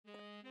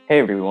Hey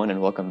everyone,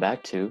 and welcome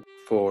back to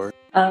Four.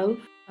 Of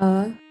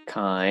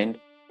Kind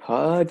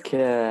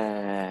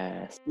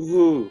Podcast.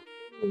 Woohoo!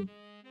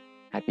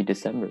 Happy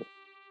December,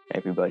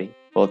 everybody.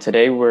 Well,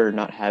 today we're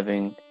not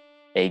having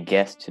a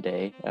guest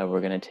today. We're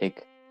going to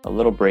take a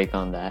little break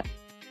on that.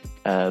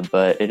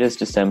 But it is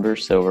December,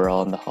 so we're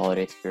all in the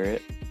holiday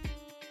spirit.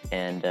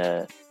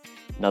 And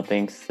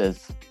nothing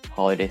says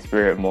holiday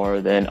spirit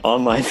more than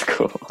online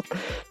school.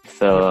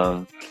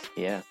 So,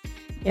 yeah.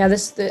 Yeah, I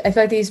feel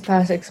like these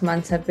past 6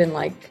 months have been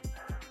like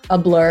a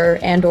blur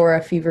and or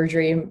a fever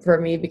dream for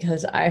me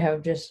because I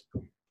have just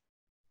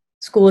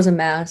school is a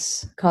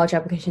mess, college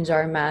applications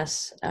are a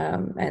mess,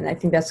 and I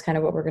think that's kind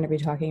of what we're going to be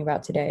talking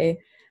about today.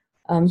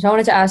 So I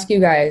wanted to ask you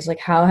guys, like,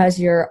 how has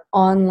your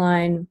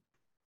online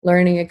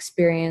learning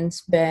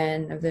experience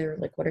been?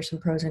 What are some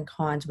pros and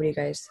cons? What do you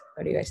guys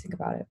think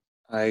about it?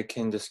 I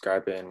can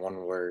describe it in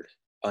one word: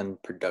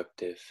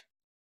 unproductive.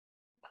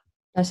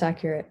 That's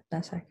accurate.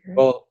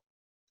 Well,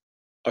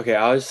 okay,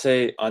 I would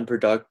say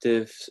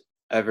unproductive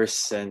ever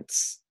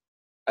since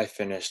I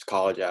finished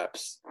college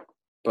apps.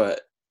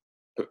 But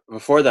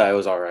before that, it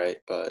was all right.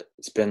 But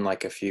it's been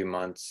like a few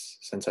months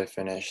since I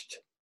finished,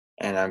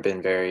 and I've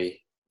been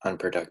very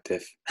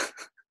unproductive.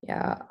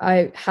 Yeah,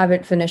 I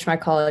haven't finished my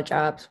college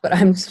apps, but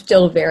I'm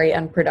still very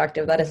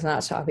unproductive. That is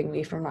not stopping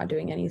me from not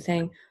doing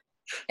anything.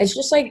 It's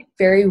just like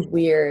very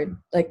weird.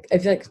 Like I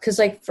feel like because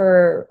like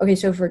for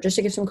just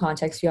to give some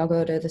context, we all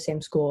go to the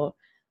same school,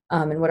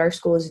 and what our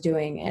school is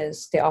doing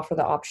is they offer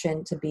the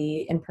option to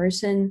be in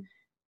person,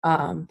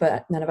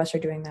 but none of us are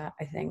doing that.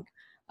 I think,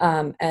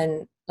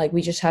 and like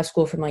we just have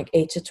school from like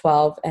 8 to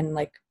 12 and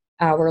like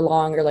hour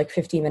long or like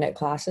 50-minute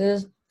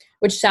classes,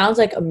 which sounds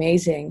like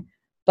amazing,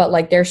 but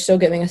like they're still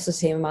giving us the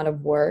same amount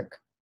of work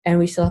and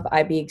we still have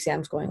IB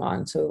exams going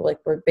on. So like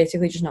we're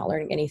basically just not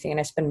learning anything and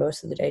I spend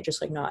most of the day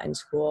just like not in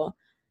school.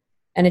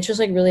 And it's just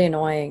like really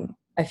annoying,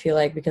 I feel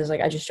like, because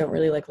like I just don't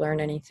really like learn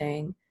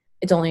anything.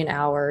 It's only an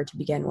hour to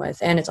begin with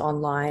and it's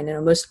online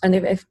and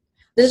if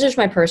this is just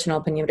my personal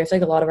opinion, but I feel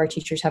like a lot of our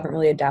teachers haven't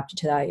really adapted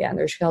to that yet. And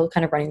they're still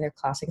kind of running their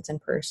class like it's in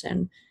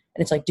person.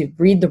 And it's like, dude,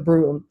 read the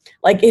room.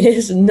 Like it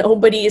is,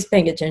 nobody is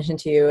paying attention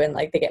to you and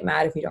like they get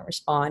mad if you don't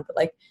respond. But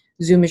like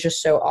Zoom is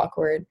just so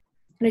awkward.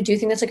 And I do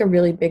think that's like a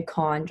really big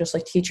con. Just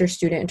like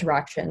teacher-student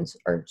interactions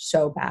are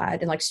so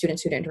bad, and like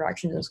student-student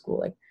interactions in school.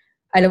 Like,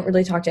 I don't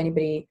really talk to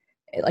anybody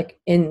like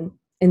in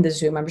the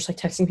Zoom. I'm just like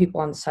texting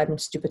people on the side when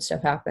stupid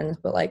stuff happens.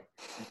 But like,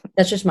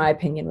 that's just my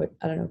opinion.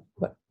 I don't know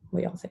what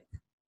y'all think.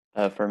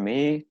 For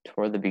me,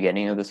 toward the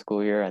beginning of the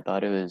school year, I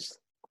thought it was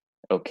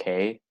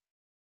okay.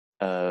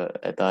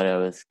 I thought I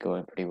was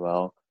going pretty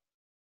well.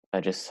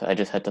 I just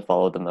had to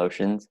follow the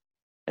motions.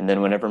 And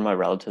then whenever my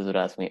relatives would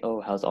ask me, "Oh,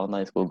 how's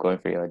online school going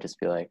for you?" I'd just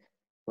be like,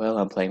 "Well,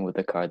 I'm playing with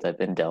the cards I've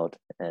been dealt,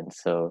 and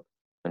so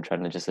I'm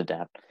trying to just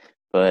adapt."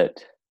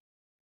 But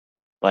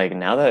like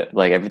now that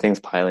like everything's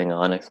piling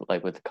on,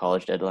 like with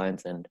college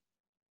deadlines and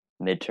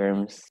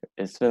midterms,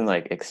 it's been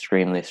like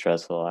extremely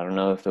stressful. I don't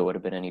know if it would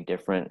have been any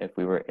different if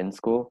we were in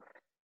school,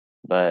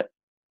 but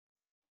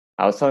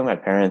I was telling my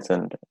parents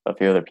and a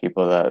few other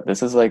people that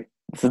this is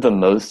the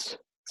most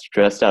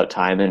stressed out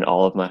time in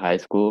all of my high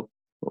school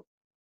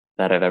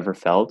that I've ever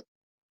felt.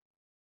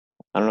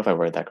 I don't know if I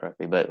worded that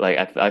correctly, but like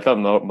I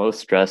felt most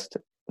stressed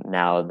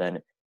now than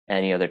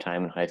any other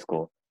time in high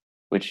school,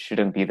 which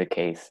shouldn't be the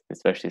case,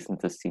 especially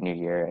since it's senior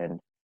year and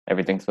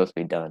everything's supposed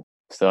to be done.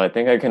 So I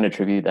think I can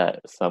attribute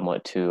that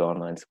somewhat to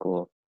online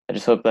school. I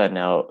just hope that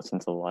now,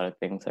 since a lot of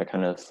things are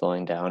kind of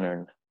slowing down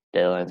and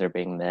deadlines are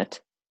being met,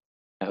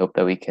 I hope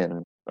that we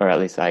can, or at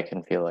least I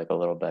can feel like a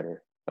little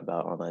better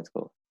about online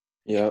school.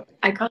 Yep.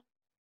 I kind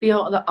of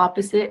feel the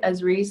opposite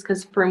as Reese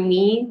because for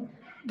me,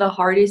 the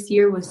hardest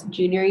year was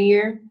junior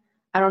year.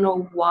 I don't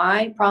know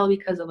why, probably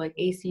because of like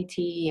ACT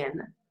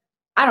and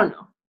I don't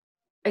know,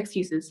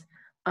 excuses.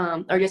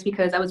 Or just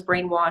because I was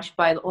brainwashed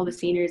by all the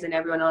seniors and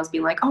everyone else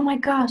being like, oh my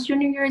gosh,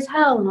 junior year is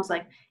hell. And I was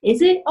like,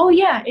 is it? Oh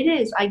yeah, it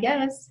is, I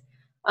guess.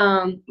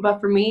 But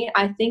for me,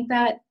 I think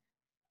that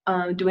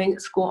doing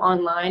school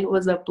online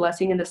was a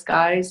blessing in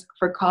disguise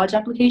for college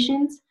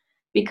applications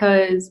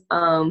because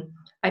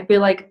I feel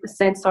like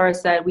since Sarah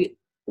said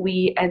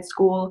we end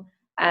school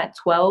at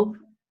 12,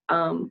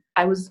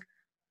 I was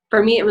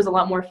for me it was a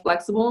lot more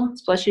flexible,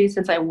 especially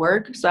since I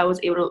work. So I was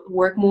able to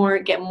work more,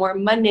 get more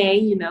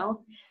money,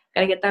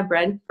 gotta get that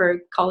bread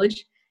for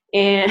college,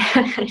 and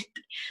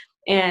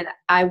and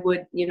I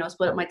would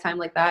split up my time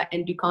like that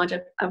and do college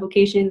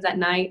applications at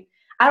night.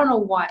 I don't know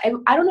why.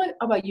 I don't know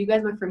about you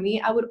guys, but for me,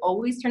 I would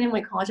always turn in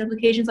my college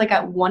applications like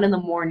at 1 in the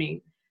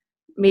morning.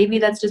 Maybe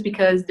that's just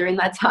because during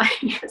that time,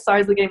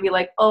 Sarah's looking at me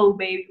like, "Oh,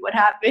 baby, what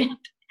happened?"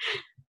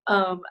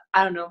 I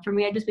don't know. For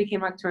me, I just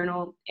became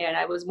nocturnal, and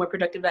I was more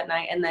productive at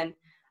night. And then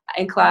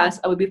in class,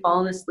 I would be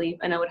falling asleep,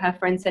 and I would have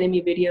friends sending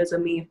me videos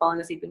of me falling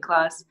asleep in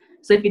class.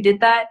 So if you did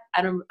that,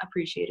 I don't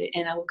appreciate it,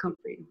 and I will come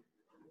for you.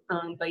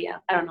 But yeah,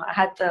 I don't know. I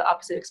had the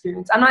opposite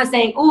experience. I'm not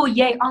saying, "Oh,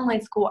 yay,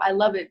 online school." I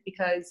love it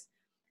because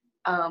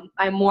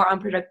I'm more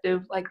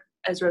unproductive, like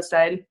Ezra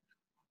said.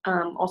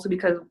 Also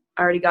because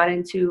I already got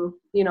into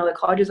the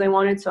colleges I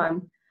wanted,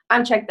 so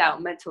I'm checked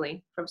out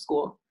mentally from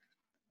school.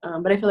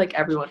 But I feel like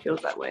everyone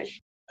feels that way.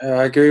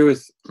 I agree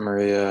with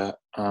Maria.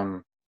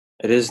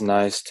 It is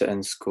nice to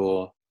end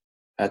school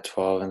at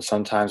 12, and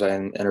sometimes I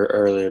enter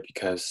earlier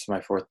because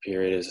my fourth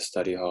period is a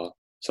study hall.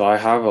 So I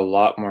have a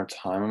lot more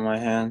time on my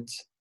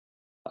hands,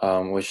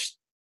 which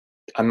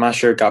I'm not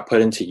sure it got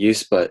put into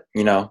use, but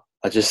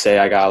let's just say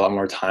I got a lot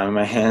more time on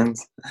my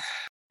hands.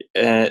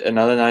 And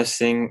another nice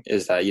thing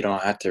is that you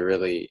don't have to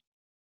really,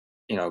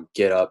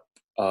 get up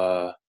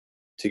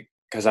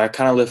because I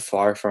kind of live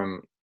far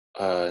from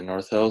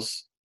North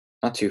Hills,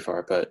 not too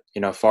far, but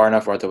far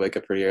enough where I have to wake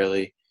up pretty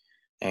early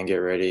and get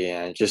ready,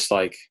 and just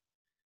like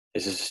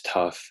it's just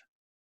tough.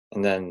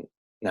 And then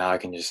now I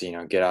can just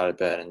get out of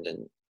bed and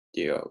then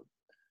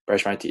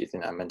brush my teeth,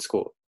 and I'm in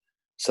school.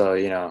 So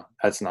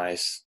that's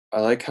nice. I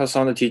like how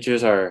some of the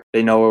teachers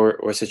they know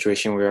what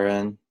situation we're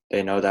in.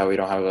 They know that we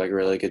don't have like a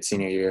really good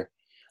senior year,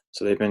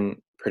 so they've been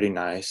pretty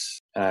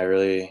nice, and I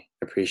really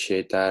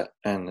appreciate that.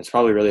 And it's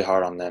probably really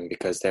hard on them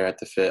because they have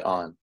to fit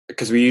on,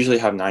 because we usually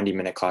have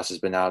 90-minute classes,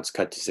 but now it's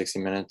cut to 60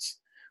 minutes,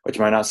 which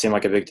might not seem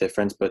like a big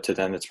difference, but to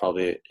them it's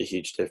probably a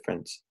huge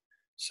difference.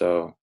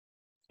 So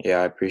yeah,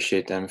 I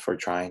appreciate them for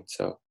trying.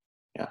 So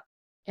yeah.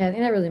 Yeah, I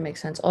think that really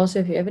makes sense. Also,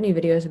 if you have any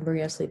videos of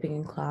Maria sleeping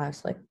in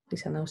class, like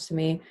please send those to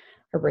me.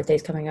 Her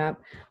birthday's coming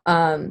up.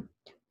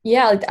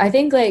 Yeah, like I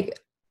think like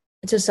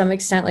to some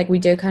extent, like we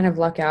did kind of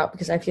luck out,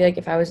 because I feel like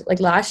if I was like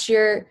last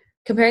year,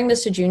 comparing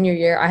this to junior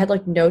year, I had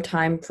like no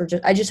time for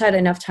I just had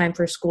enough time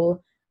for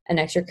school and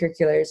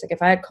extracurriculars. Like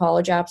if I had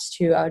college apps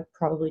too, I would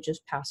probably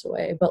just pass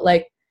away. But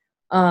like,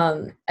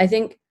 I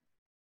think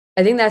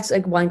that's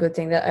like one good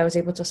thing, that I was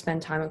able to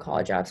spend time in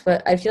college apps.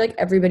 But I feel like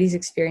everybody's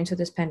experience with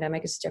this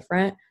pandemic is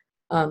different,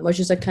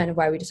 which is like kind of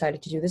why we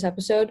decided to do this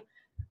episode.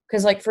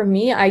 Because like for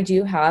me, I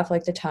do have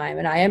like the time,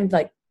 and I am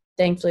like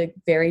thankfully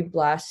very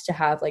blessed to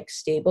have like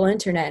stable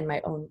internet in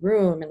my own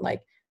room, and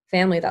like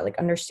family that like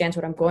understands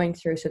what I'm going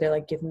through, so they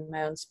like give me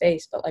my own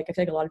space. But like I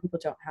feel like a lot of people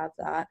don't have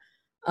that.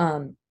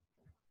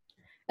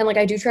 And like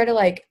I do try to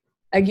like,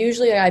 I'm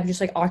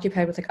just like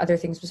occupied with like other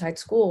things besides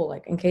school.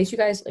 Like in case you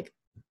guys like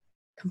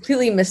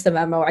completely missed the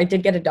memo, I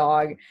did get a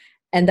dog,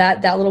 and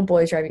that little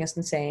boy is driving us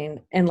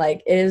insane. And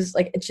like it is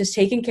like, it's just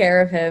taking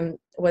care of him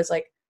was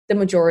like the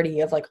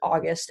majority of like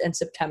August and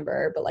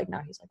September, but like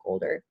now he's like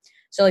older.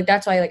 So like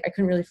that's why like I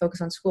couldn't really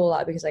focus on school a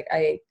lot, because like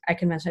I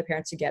convinced my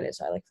parents to get it,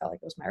 so I like felt like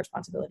it was my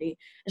responsibility.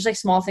 Just like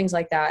small things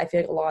like that. I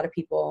feel like a lot of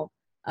people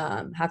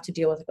have to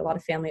deal with like a lot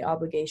of family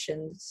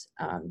obligations,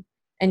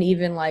 and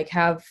even like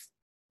have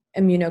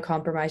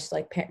immunocompromised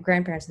like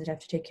grandparents that they have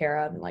to take care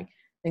of, and like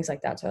things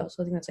like that. So I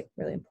also think that's like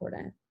really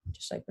important,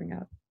 just like bring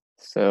up.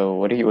 So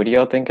what do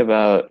y'all think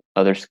about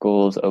other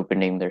schools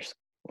opening their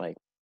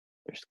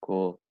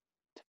school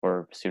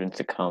for students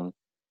to come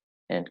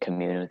and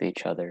commune with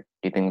each other?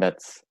 Do you think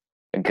that's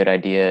a good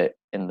idea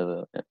in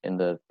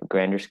the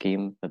grander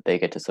scheme, that they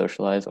get to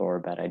socialize, or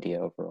a bad idea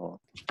overall?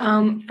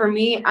 For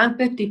me, I'm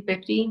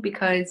 50-50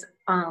 because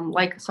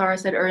like Sarah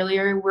said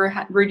earlier,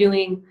 we're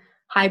doing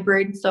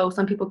hybrid, so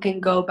some people can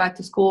go back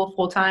to school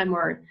full time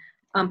or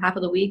half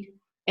of the week.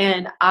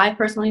 And I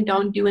personally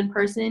don't do in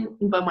person,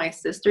 but my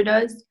sister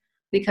does,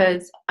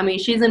 because I mean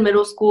she's in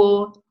middle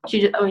school.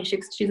 She's in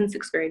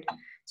 6th grade,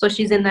 so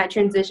she's in that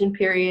transition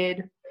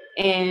period,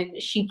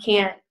 and she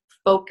can't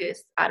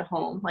focus at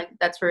home. Like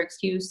that's her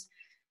excuse.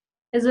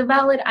 Is it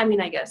valid? I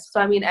mean, I guess. So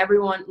I mean,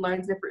 everyone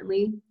learns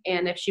differently,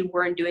 and if she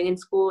weren't doing in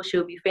school, she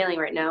would be failing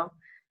right now.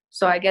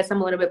 So I guess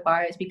I'm a little bit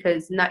biased,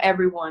 because not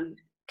everyone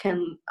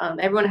can.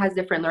 Everyone has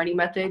different learning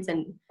methods,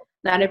 and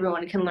not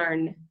everyone can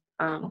learn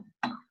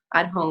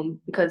at home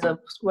because of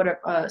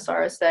what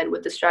Sarah said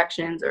with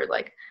distractions, or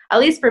like, at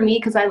least for me,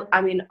 because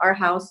I mean our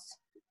house,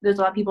 there's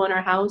a lot of people in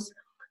our house,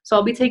 so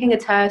I'll be taking a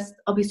test,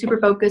 I'll be super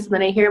focused, and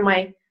then I hear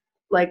my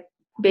like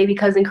baby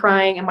cousin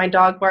crying and my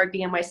dog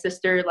barking and my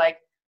sister like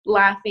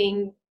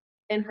laughing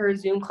in her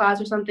Zoom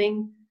class or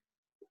something.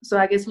 So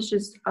I guess it's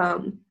just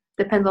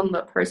depends on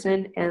the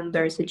person and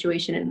their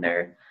situation and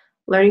their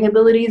learning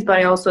abilities. But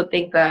I also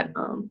think that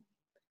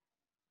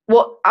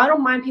well, I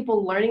don't mind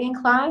people learning in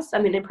class. I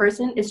mean, in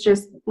person, it's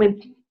just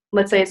when,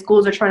 let's say,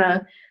 schools are trying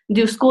to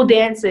do school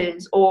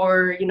dances,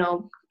 or,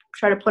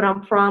 try to put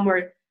on prom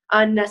or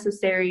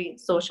unnecessary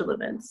social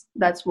events.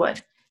 That's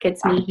what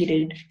gets me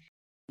heated.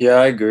 Yeah,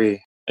 I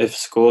agree. If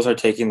schools are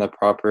taking the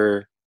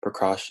proper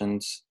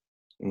precautions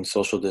and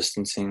social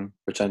distancing,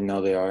 which I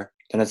know they are,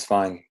 then it's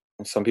fine.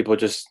 And some people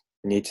just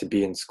need to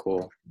be in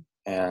school.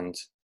 And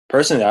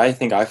personally, I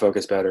think I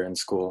focus better in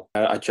school.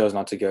 I chose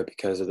not to go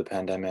because of the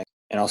pandemic.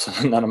 And also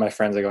none of my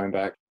friends are going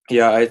back.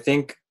 Yeah, I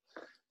think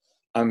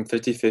I'm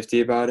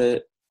 50-50 about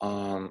it.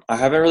 I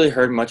haven't really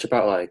heard much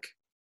about like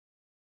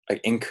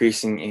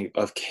increasing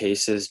of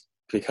cases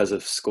because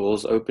of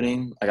schools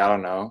opening. Like, I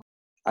don't know.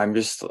 I'm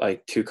just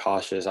like too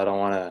cautious. I don't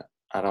want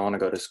to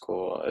go to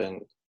school,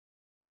 and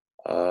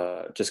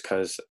just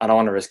because I don't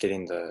want to risk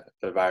getting the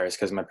virus,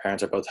 because my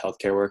parents are both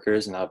healthcare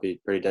workers, and that'll be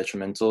pretty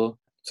detrimental.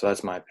 So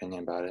that's my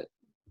opinion about it.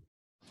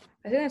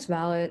 I think that's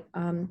valid.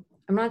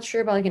 I'm not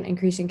sure about like an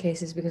increase in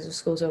cases because of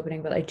schools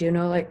opening, but I do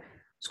know like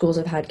schools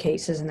have had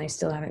cases and they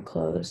still haven't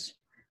closed,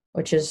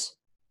 which is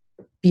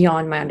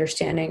beyond my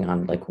understanding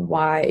on like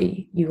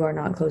why you are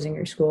not closing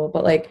your school.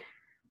 But like,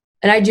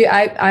 and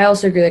I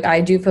also agree, like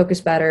I do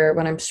focus better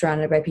when I'm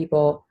surrounded by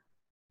people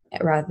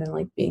rather than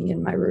like being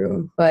in my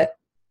room. But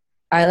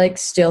I like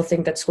still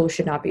think that school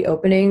should not be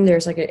opening.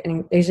 There's like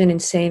there's an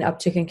insane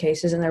uptick in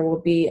cases, and there will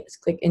be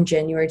like in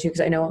January too,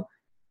 because I know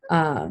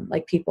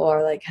like people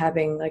are like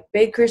having like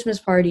big Christmas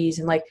parties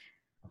and like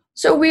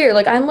so weird.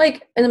 Like I'm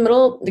like in the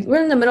middle, like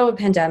we're in the middle of a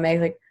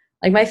pandemic.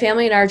 Like my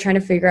family and I are trying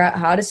to figure out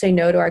how to say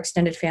no to our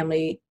extended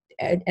family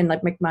and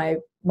like my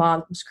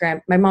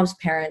mom's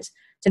parents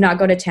to not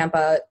go to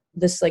Tampa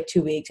this like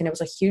 2 weeks, and it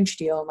was a huge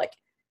deal. And like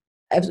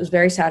it was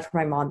very sad for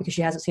my mom because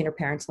she hasn't seen her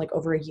parents in like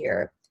over a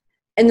year.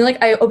 And then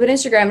like I open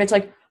Instagram and it's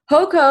like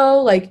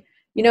Hoko, like,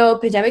 you know,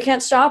 pandemic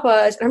can't stop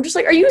us. And I'm just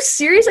like, are you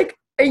serious? Like,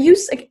 are you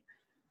like?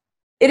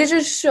 It is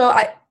just so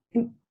I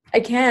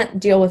can't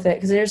deal with it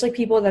because there's like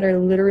people that are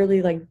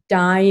literally like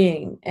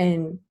dying,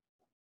 and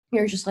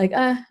you're just like,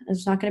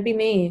 it's not gonna be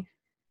me.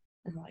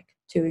 And like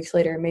 2 weeks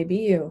later, it may be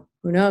you.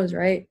 Who knows,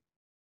 right?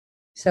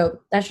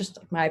 So that's just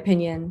like, my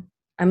opinion.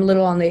 I'm a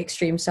little on the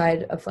extreme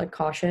side of like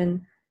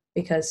caution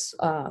because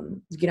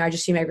you know, I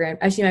see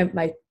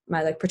my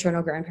like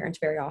paternal grandparents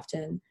very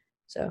often.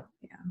 So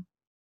yeah.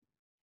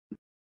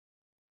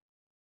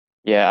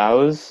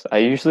 Yeah, I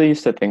usually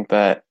used to think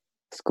that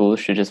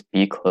schools should just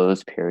be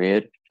closed,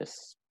 period,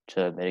 just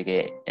to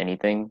mitigate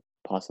anything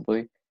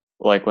possibly.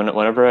 Like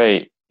whenever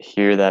I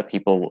hear that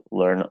people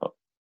learn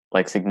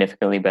like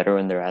significantly better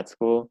when they're at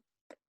school,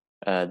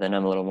 then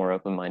I'm a little more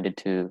open-minded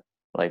to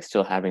like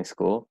still having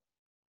school.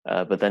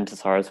 But then to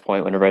Sarah's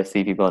point, whenever I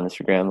see people on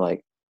Instagram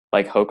like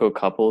Hoko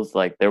couples,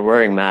 like they're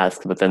wearing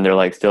masks, but then they're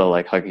like still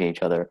like hugging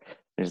each other.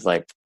 It's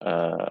like,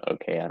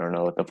 okay, I don't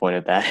know what the point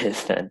of that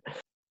is then,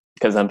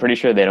 because I'm pretty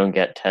sure they don't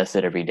get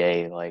tested every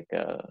day. Like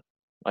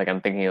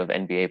I'm thinking of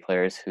NBA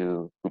players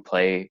who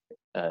play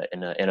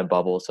in a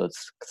bubble, so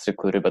it's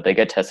secluded, but they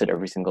get tested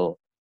every single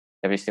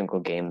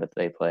game that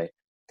they play.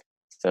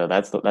 So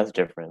that's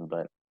different,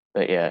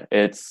 but yeah,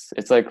 it's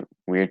like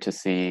weird to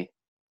see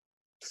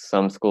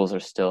some schools are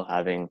still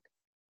having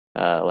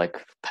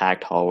like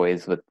packed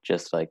hallways with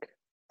just like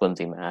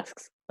flimsy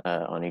masks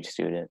on each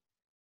student.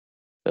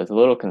 So it's a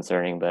little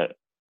concerning, but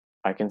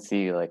I can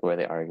see like where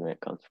the argument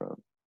comes from.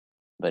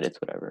 But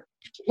it's whatever.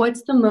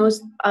 What's the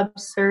most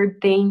absurd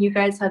thing you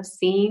guys have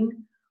seen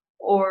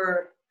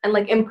and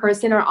like in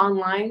person or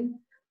online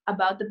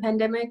about the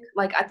pandemic?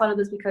 Like I thought of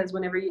this because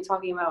whenever you're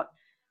talking about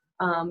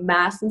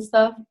masks and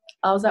stuff,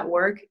 I was at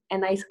work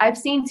and I've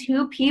seen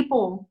two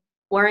people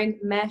wearing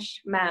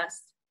mesh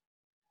masks.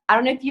 I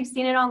don't know if you've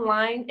seen it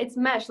online. It's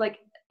mesh. Like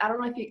I don't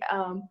know if you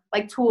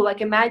like tulle.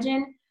 Like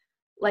imagine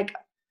like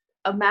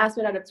a mask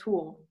made out of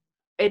tulle.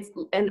 It's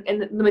and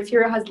the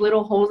material has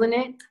little holes in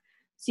it,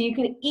 so you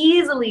can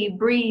easily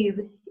breathe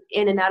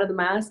in and out of the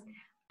mask.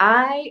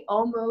 I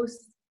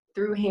almost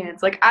threw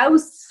hands. Like I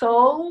was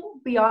so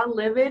beyond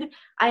livid.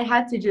 I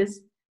had to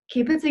just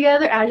keep it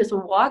together and I just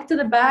walked to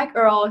the back,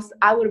 or else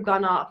I would have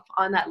gone off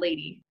on that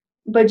lady.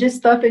 But just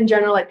stuff in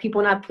general, like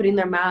people not putting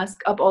their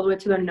mask up all the way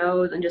to their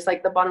nose and just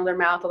like the bottom of their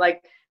mouth, or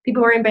like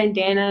people wearing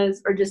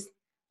bandanas, or just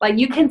like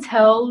you can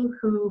tell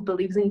who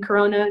believes in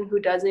Corona and who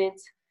doesn't.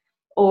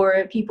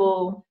 Or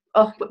people,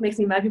 what makes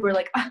me mad, people are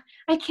like,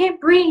 I can't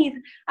breathe,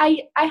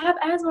 I have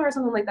asthma or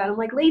something like that. I'm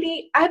like,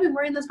 lady, I've been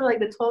wearing this for like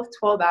the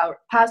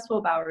past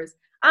 12 hours.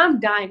 I'm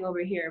dying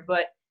over here,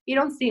 but you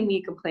don't see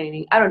me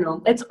complaining. I don't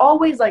know. It's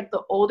always like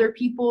the older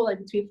people, like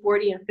between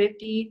 40 and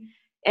 50,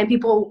 and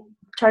people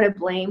try to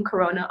blame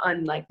Corona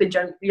on like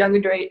the younger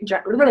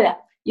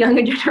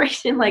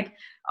generation, like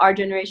our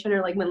generation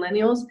or like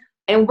millennials.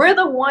 And we're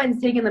the ones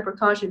taking the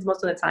precautions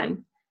most of the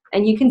time.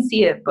 And you can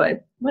see it,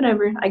 but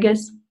whatever, I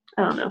guess.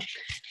 I don't know.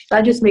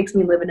 That just makes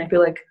me live, and I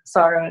feel like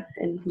Sarah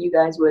and you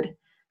guys would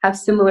have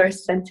similar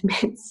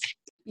sentiments.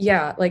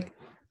 Yeah, like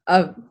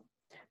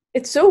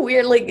it's so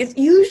weird. Like it's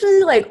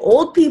usually like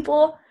old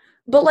people,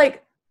 but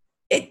like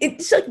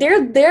it's like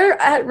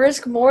they're at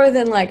risk more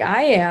than like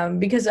I am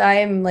because I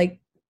am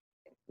like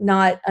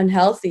not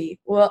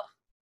unhealthy. Well,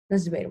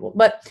 that's debatable.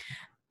 But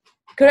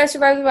could I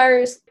survive the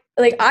virus?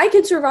 Like I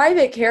could survive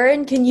it,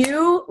 Karen. Can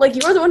you? Like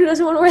you're the one who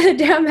doesn't want to wear the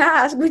damn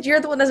mask, but you're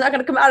the one that's not going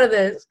to come out of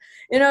this.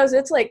 You know, so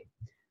it's like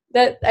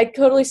that. I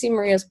totally see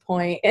Maria's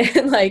point.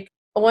 And like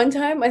one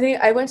time, I think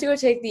I went to go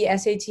take the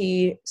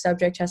SAT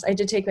subject test. I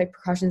did take like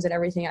precautions and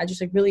everything. I just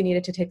like really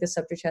needed to take the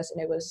subject test,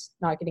 and it was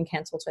not getting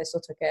canceled, so I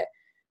still took it.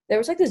 There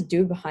was like this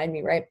dude behind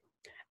me, right?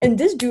 And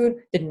this dude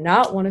did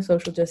not want to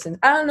social distance.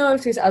 I don't know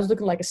if I was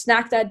looking like a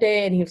snack that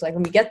day, and he was like,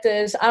 let me get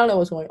this. I don't know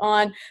what's going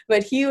on.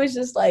 But he was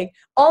just like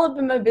all up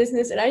in my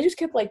business. And I just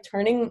kept like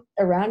turning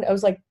around. I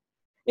was like,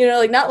 you know,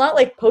 like not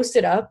like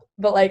posted up,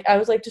 but like I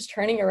was like just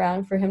turning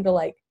around for him to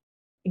like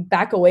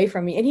back away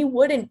from me. And he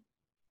wouldn't.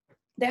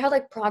 They had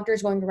like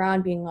prompters going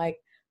around being like,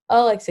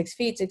 oh, like 6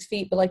 feet.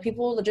 But like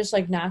people just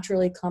like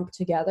naturally clump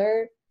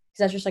together.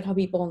 Because that's just like how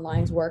people in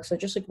lines work. So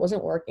it just like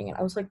wasn't working. And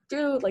I was like,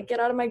 dude, like get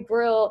out of my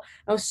grill.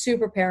 I was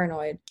super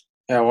paranoid.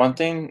 Yeah, one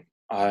thing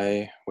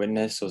I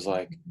witnessed was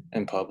like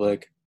in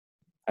public,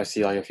 I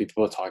see like a few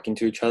people talking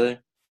to each other.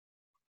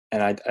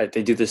 and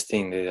they do this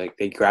thing.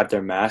 They grab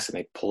their mask and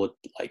they pull it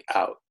like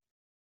out,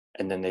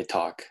 and then they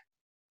talk.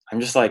 I'm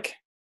just like,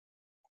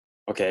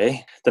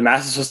 okay, the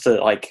mask is supposed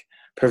to like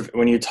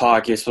when you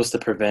talk, you're supposed to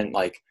prevent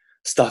like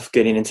stuff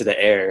getting into the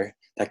air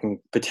that can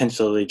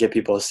potentially get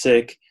people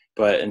sick.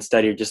 But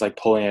instead, you're just like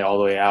pulling it all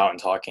the way out and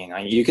talking.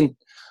 You can,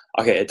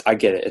 okay, I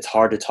get it. It's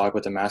hard to talk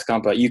with the mask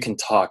on, but you can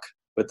talk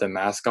with the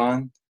mask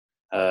on.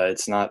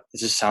 It's not. It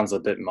just sounds a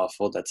bit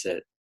muffled. That's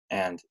it,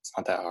 and it's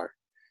not that hard.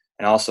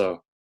 And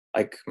also,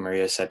 like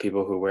Maria said,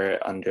 people who wear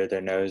it under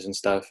their nose and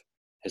stuff,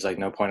 there's like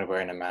no point of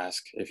wearing a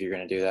mask if you're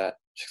gonna do that.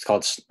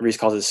 Reese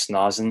calls it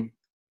snozzing.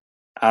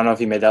 I don't know if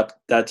he made up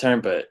that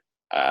term, but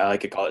I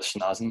like to call it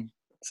schnozzing.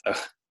 So,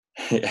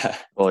 yeah.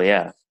 Well,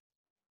 yeah,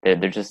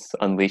 they're just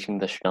unleashing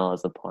the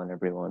schnoz upon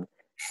everyone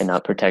and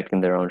not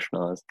protecting their own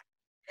schnoz.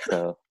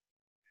 So,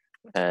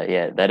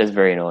 yeah, that is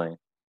very annoying.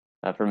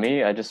 For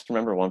me, I just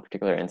remember one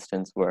particular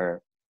instance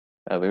where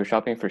we were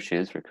shopping for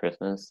shoes for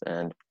Christmas,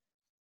 and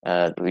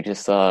we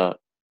just saw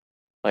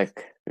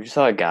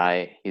a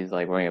guy. He's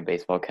like wearing a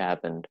baseball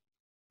cap and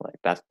like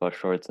basketball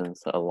shorts and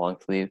a long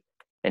sleeve,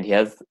 and he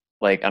has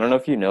like, I don't know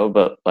if you know,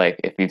 but like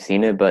if you've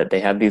seen it, but they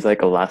have these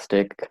like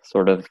elastic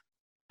sort of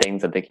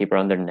things that they keep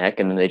around their neck,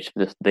 and then they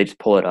just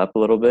pull it up a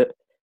little bit,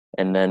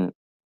 and then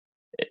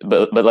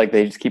but like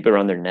they just keep it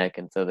around their neck,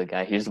 and so the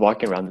guy, he's just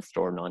walking around the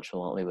store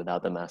nonchalantly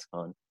without the mask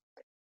on.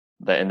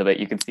 But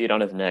you can see it on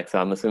his neck, so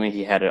I'm assuming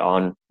he had it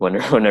on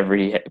whenever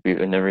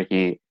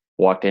he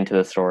walked into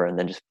the store, and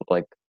then just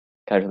like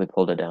casually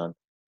pulled it down.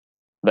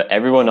 But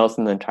everyone else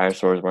in the entire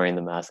store is wearing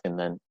the mask, and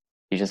then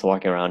he's just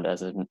walking around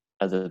as if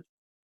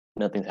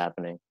nothing's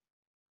happening.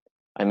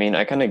 I mean,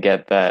 I kind of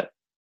get that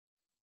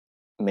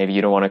maybe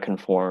you don't want to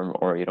conform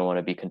or you don't want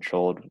to be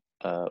controlled,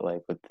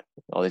 like with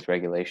all these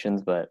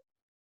regulations, but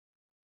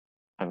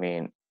I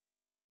mean,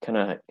 kind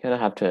of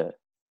have to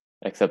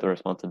accept the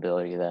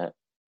responsibility that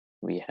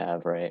we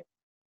have, right?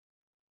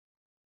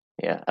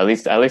 Yeah, at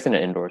least in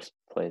an indoors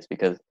place,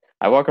 because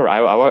I walk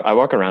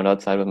around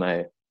outside with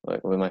my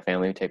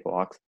family. We take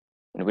walks,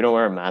 and we don't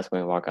wear a mask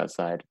when we walk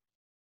outside.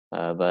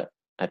 But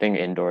I think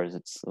indoors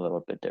it's a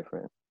little bit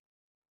different.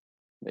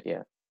 But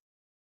yeah.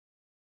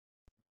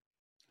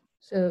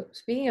 So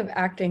speaking of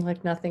acting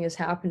like nothing is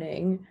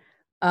happening,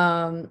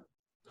 I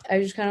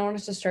just kind of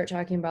wanted to start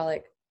talking about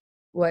like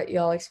what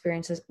y'all's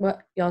experience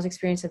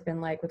have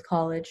been like with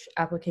college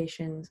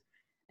applications,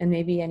 and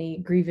maybe any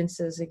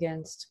grievances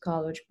against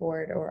College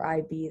Board or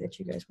IB that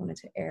you guys wanted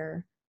to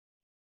air.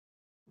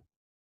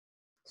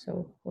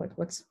 So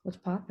what's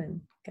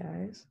poppin',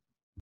 guys?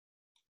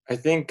 I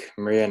think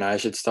Maria and I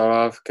should start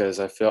off because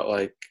I felt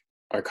like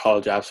our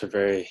college apps are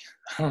very,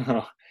 I don't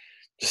know,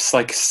 just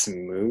like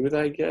smooth,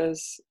 I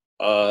guess.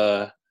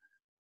 I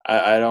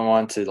don't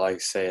want to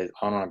like say it,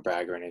 I don't want to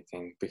brag or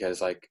anything,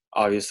 because like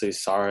obviously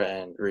Sarah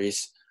and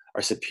Reese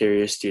are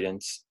superior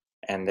students,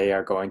 and they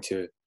are going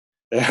to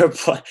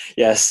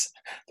yes,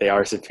 they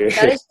are superior.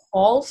 That is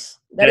false.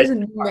 That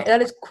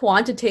is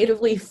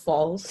quantitatively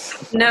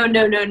false. No.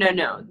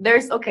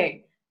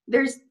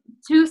 There's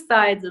two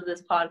sides of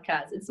this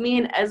podcast. It's me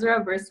and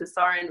Ezra versus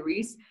Sarah and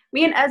Reese.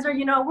 Me and Ezra,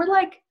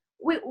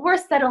 we're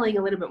settling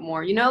a little bit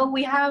more.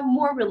 We have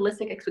more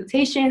realistic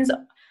expectations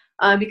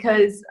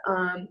because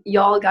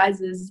y'all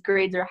guys'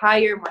 grades are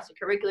higher, more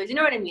curriculars. You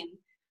know what I mean?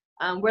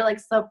 We're like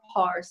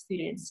subpar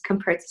students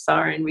compared to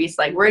Sarah and Reese.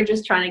 Like, we're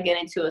just trying to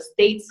get into a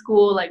state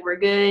school. Like, we're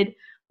good,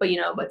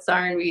 but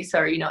Sarah and Reese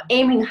are,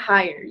 aiming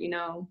higher.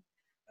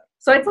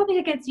 So it's nothing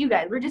against you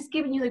guys. We're just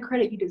giving you the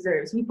credit you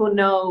deserve, so people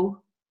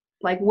know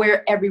like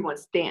where everyone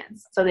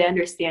stands, so they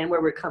understand where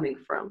we're coming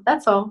from.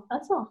 That's all.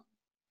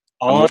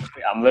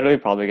 I'm literally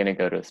probably gonna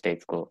go to a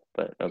state school,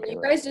 but okay.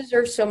 You guys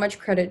deserve so much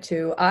credit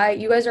too.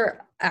 You guys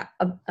are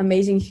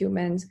amazing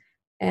humans,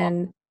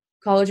 and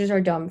colleges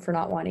are dumb for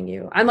not wanting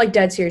you. I'm like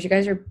dead serious. You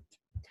guys are.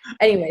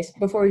 Anyways,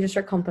 before we just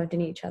start complimenting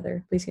each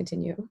other, please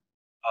continue.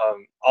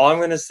 All I'm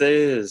gonna say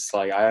is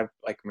like I have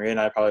like Maria and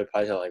I probably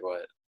applied to like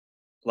what,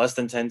 less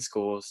than 10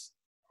 schools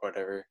or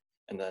whatever,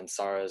 and then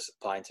Sarah's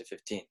applying to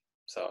 15.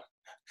 So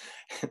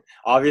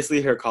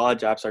obviously her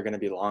college apps are gonna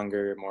be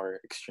longer, more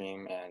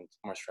extreme, and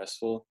more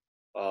stressful.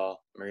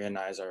 Maria and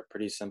I's are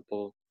pretty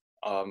simple.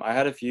 I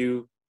had a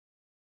few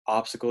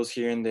obstacles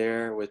here and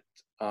there with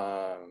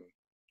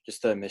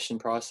just the admission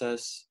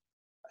process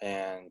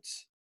and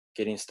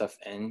getting stuff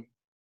in,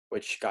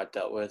 which got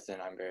dealt with,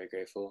 and I'm very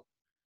grateful.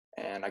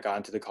 And I got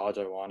into the college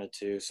I wanted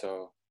to,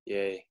 so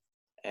yay.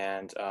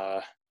 And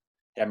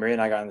yeah, Maria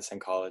and I got in the same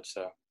college,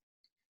 so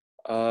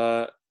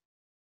I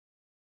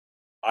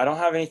don't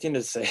have anything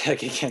to say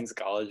like against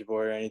College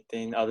Board or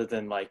anything, other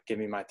than like give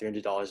me my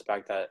 $300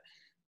 back that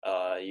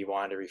you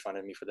wanted to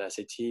refund me for the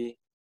SAT.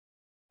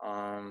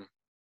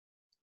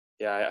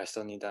 Yeah, I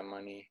still need that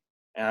money,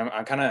 and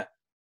I'm kind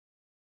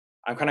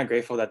of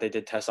grateful that they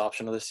did test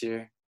optional this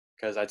year,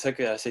 because I took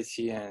a SAT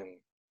in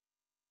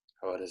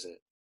what is it,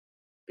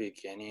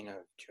 beginning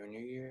of junior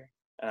year,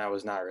 and I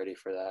was not ready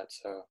for that.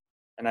 So,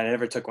 and I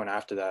never took one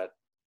after that,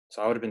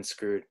 so I would have been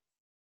screwed.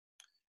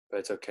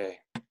 But it's okay.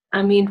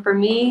 I mean, for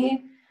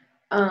me,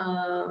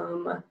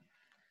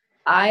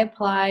 I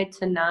applied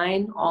to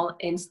 9 all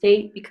in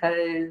state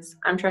because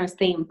I'm trying to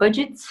stay in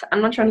budgets.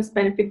 I'm not trying to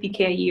spend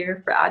 50K a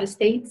year for out of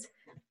states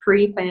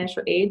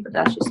pre-financial aid, but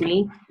that's just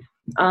me.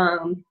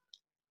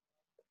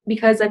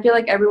 Because I feel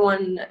like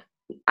everyone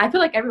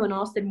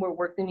else did more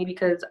work than me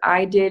because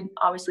I did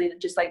obviously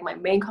just like my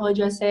main college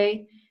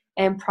essay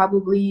and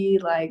probably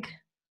like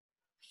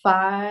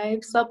 5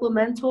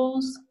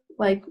 supplementals.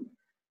 Like,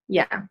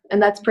 yeah,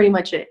 and that's pretty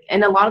much it.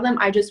 And a lot of them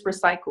I just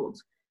recycled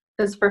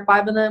because for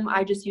 5 of them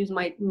I just used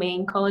my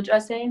main college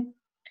essay,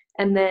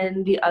 and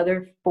then the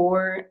other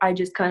 4 I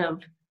just kind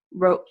of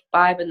wrote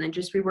 5 and then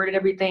just reworded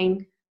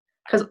everything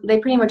because they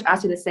pretty much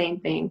asked you the same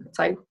thing. It's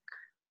like,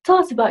 tell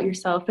us about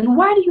yourself and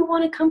why do you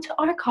want to come to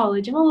our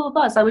college and blah, blah,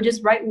 blah. So I would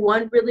just write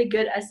one really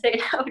good essay.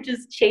 I would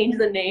just change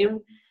the name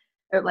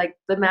or like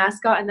the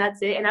mascot and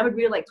that's it. And I would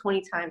read it like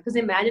 20 times. Because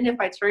imagine if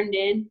I turned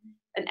in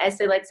an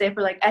essay, let's say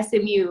for like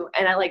SMU,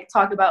 and I like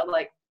talk about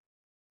like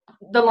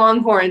the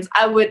Longhorns,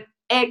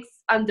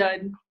 I'm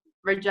done,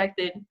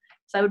 rejected.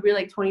 So I would read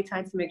like 20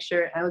 times to make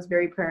sure. I was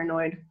very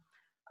paranoid.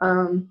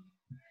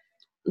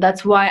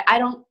 That's why I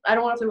don't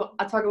want to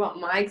talk about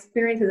my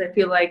experience because I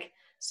feel like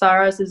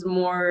Sarah's is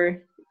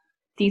more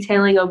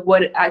detailing of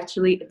what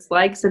it's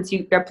like since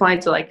you're applying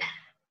to like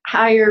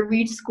higher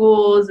reach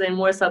schools and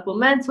more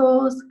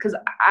supplementals. Because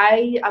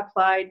I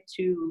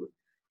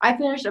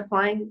finished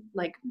applying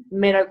like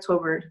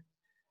mid-October,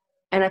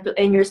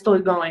 and you're still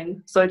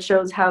going, so it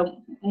shows how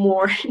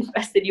more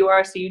invested you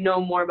are, so you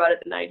know more about it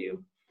than I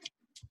do.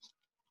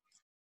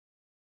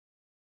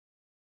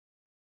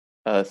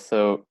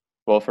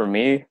 Well, for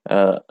me,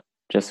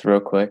 just real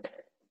quick,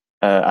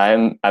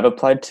 I've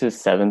applied to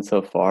 7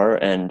 so far,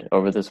 and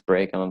over this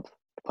break, I'm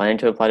planning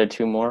to apply to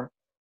 2 more,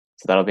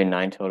 so that'll be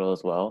 9 total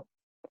as well.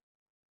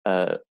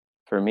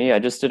 For me, I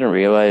just didn't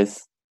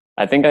realize.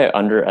 I think I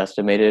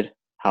underestimated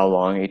how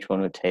long each one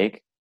would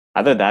take.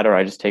 Either that, or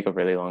I just take a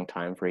really long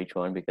time for each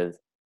one because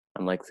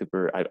I'm like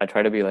super. I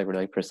try to be like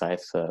really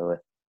precise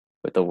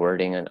with the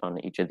wording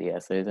on each of the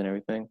essays and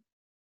everything.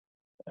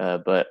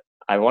 But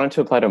I wanted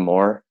to apply to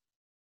more,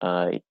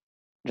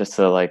 just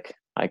so like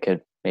I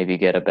could maybe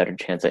get a better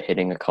chance at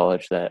hitting a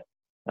college that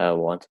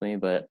wants me.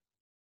 But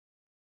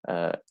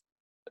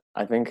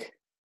I think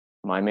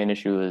my main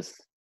issue is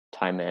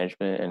time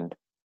management and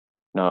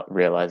not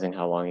realizing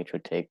how long each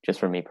would take, just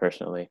for me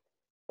personally.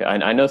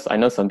 I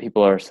know some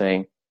people are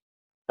saying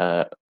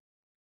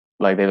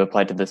like they've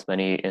applied to this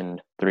many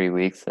in 3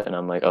 weeks, and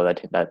I'm like, oh,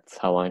 that's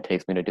how long it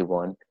takes me to do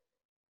one.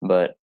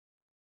 But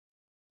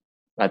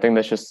I think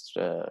that's just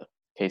a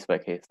case by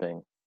case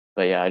thing.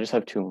 But yeah, I just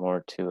have 2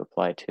 more to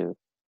apply to.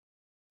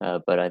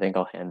 But I think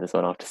I'll hand this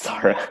one off to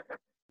Sarah.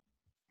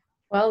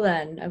 Well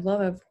then, I've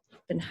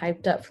been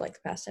hyped up for like the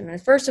past 10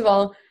 minutes. First of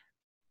all,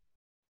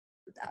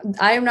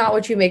 I am not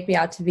what you make me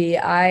out to be.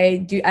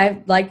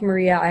 Like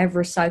Maria, I have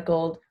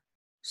recycled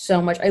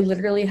so much. I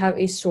literally have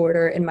a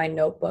sorter in my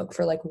notebook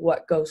for like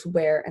what goes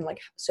where, and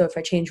like, so if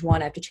I change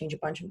one, I have to change a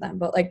bunch of them.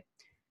 But like,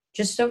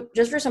 just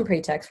for some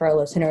pretext for our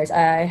listeners,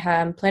 I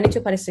am planning to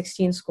apply to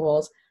 16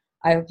 schools.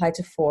 I've applied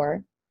to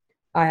 4.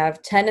 I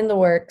have 10 in the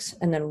works,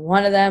 and then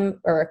one of them,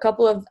 or a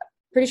couple of,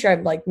 pretty sure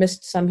I've like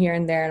missed some here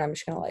and there, and I'm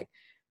just gonna like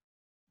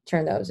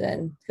turn those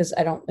in because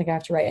I don't think I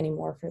have to write any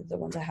more for the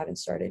ones I haven't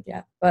started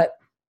yet. But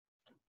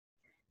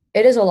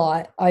it is a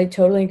lot. I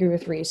totally agree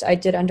with Reese. I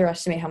did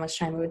underestimate how much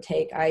time it would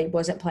take. I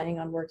wasn't planning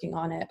on working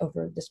on it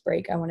over this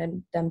break. I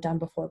wanted them done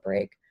before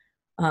break.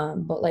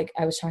 But like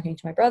I was talking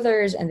to my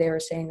brothers, and they were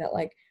saying that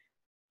like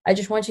I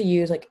just want to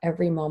use like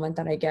every moment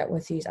that I get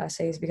with these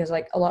essays, because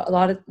like a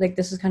lot of like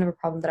this is kind of a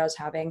problem that I was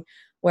having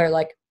where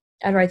like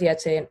I'd write the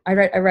essay and I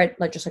write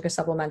like just like a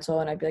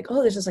supplemental, and I'd be like,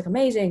 oh, this is like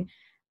amazing.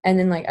 And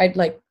then like I'd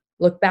like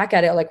look back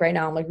at it, like right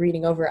now I'm like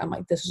reading over it, I'm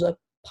like, this is a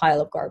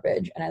pile of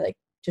garbage, and I like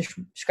just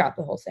scrap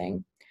the whole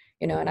thing.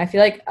 And I feel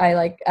like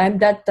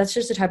that's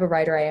just the type of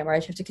writer I am, where I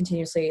just have to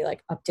continuously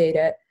like update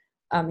it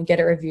and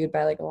get it reviewed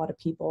by like a lot of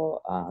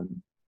people.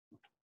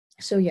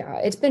 So yeah,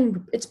 it's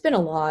been a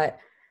lot.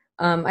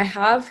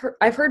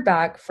 I've heard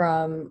back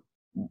from,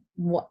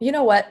 you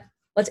know what?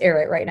 Let's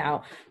air it right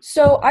now.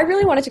 So I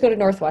really wanted to go to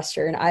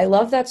Northwestern. I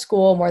love that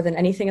school more than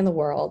anything in the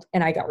world,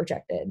 and I got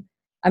rejected.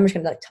 I'm just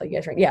gonna like tell you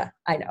guys right. Yeah,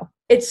 I know.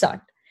 It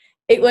sucked.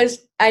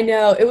 I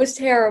know, it was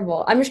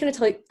terrible. I'm just going to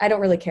tell you, I don't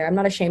really care. I'm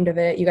not ashamed of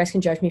it. You guys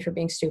can judge me for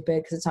being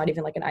stupid because it's not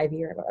even like an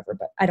Ivy or whatever,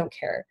 but I don't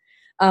care.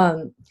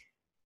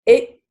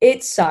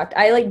 It sucked.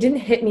 I like didn't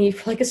hit me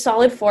for like a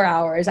solid 4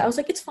 hours. I was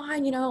like, it's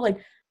fine,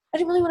 like I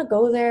didn't really want to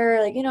go there,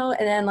 like, and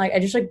then like I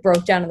just like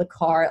broke down in the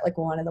car at like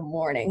 1 a.m.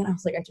 and I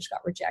was like, I just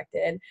got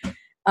rejected.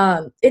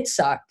 It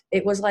sucked.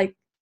 It was like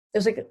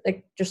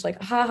just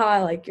like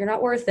haha, like you're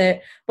not worth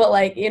it, but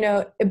like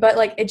but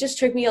like it just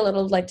took me a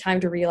little like time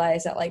to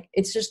realize that like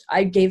it's just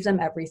I gave them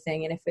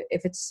everything, and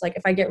if it's like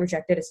if I get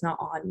rejected, it's not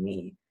on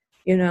me,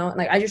 and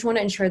like I just want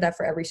to ensure that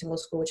for every single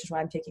school, which is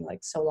why I'm taking like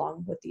so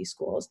long with these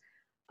schools.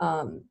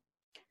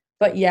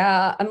 But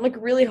yeah, I'm like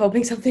really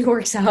hoping something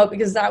works out,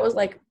 because that was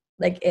like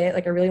it,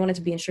 like I really wanted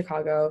to be in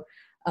Chicago,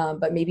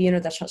 but maybe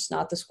that's just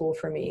not the school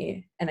for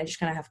me, and I just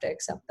kind of have to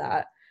accept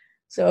that.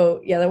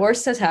 So yeah, the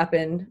worst has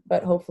happened,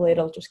 but hopefully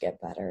it'll just get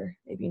better.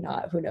 Maybe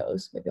not. Who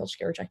knows? Maybe I'll just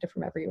get rejected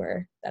from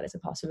everywhere. That is a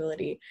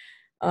possibility.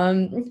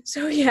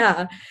 So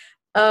yeah.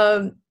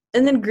 And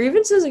then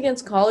grievances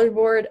against College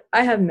Board,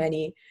 I have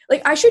many.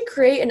 Like, I should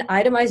create an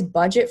itemized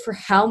budget for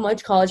how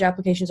much college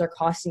applications are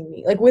costing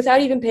me, like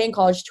without even paying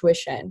college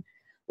tuition.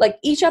 Like,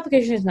 each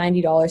application is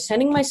 $90.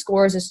 Sending my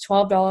scores is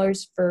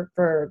 $12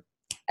 for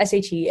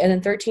SAT and then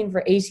 $13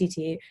 for ACT.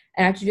 And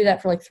I have to do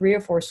that for like 3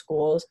 or 4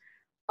 schools.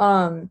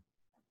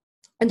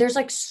 And there's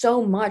like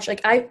so much.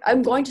 Like,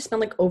 I'm going to spend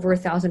like over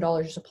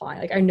 $1,000 just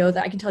applying. Like, I know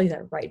that. I can tell you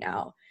that right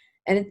now.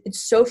 And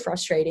it's so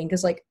frustrating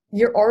because like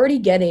you're already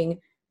getting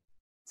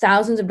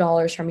thousands of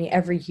dollars from me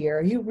every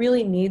year. You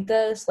really need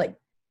this? Like,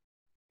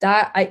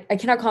 that I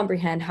cannot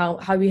comprehend how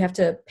we have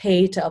to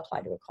pay to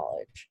apply to a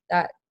college.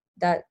 That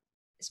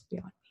is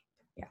beyond me.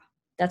 Yeah,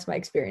 that's my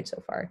experience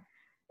so far.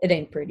 It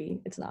ain't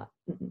pretty. It's not.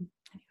 Anyways.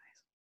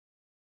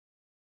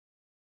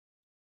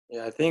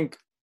 Yeah, I think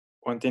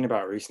one thing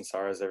about Reese and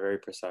Sarah is they're very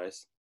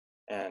precise,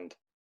 and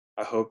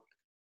I hope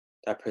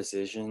that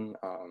precision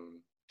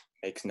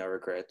makes no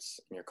regrets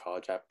in your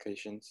college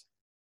applications.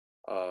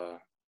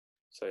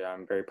 So yeah,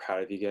 I'm very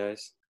proud of you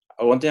guys.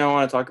 One thing I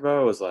want to talk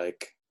about was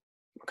like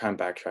kind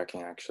of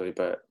backtracking actually,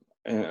 but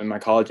in my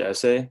college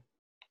essay,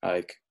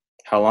 like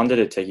how long did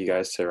it take you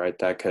guys to write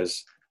that?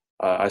 Because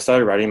I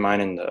started writing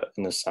mine in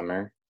the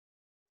summer,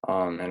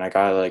 and I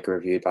got like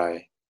reviewed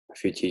by a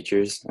few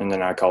teachers, and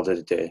then I called it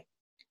a day.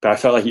 But I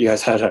felt like you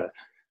guys had a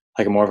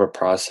more of a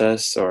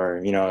process,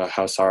 or you know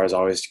how Sarah's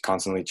always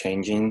constantly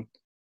changing.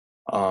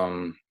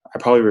 I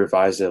probably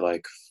revised it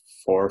like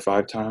 4 or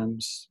 5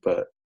 times,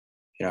 but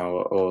you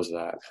know, what was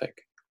that like?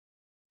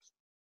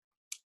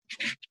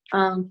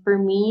 For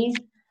me,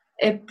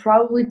 it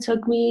probably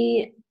took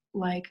me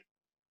like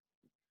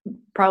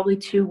probably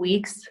 2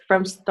 weeks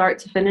from start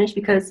to finish,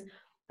 because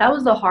that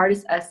was the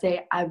hardest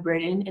essay I've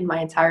written in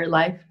my entire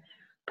life,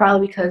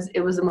 probably because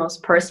it was the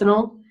most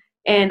personal.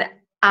 And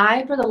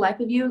I, for the life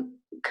of you,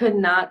 could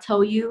not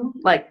tell you,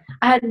 like,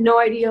 I had no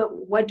idea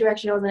what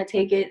direction I was going to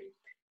take it.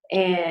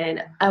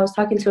 And I was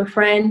talking to a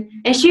friend,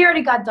 and she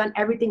already got done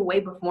everything way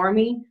before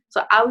me.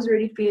 So I was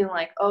already feeling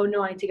like, oh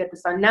no, I need to get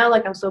this done now.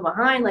 Like, I'm so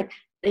behind. Like,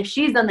 if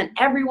she's done, then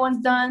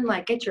everyone's done.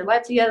 Like, get your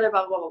life together,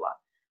 blah, blah, blah, blah.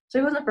 So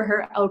if it wasn't for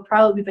her, I would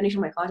probably be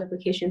finishing my college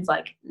applications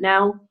like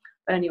now.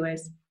 But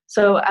anyways,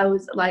 so I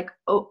was like,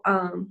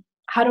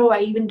 how do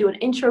I even do an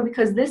intro?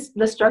 Because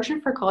the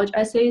structure for college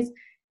essays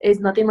is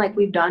nothing like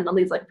we've done, at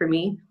least like for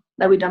me,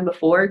 that we've done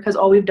before. Because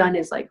all we've done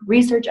is like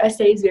research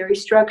essays, very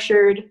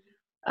structured,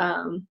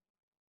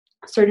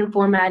 certain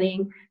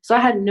formatting. So I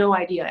had no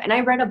idea. And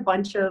I read a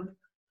bunch of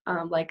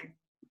like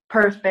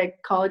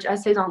perfect college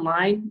essays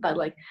online, but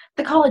like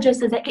the college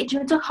essays that get you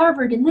into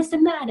Harvard and this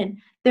and that, and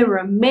they were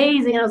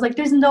amazing. And I was like,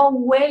 there's no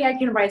way I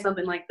can write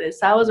something like this.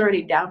 So I was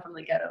already down from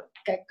the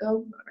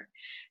get-go.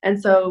 And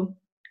so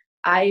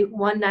I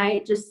one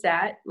night just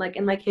sat like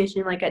in my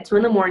kitchen, like at 2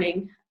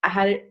 a.m. I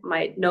had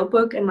my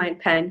notebook and my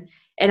pen,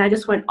 and I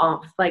just went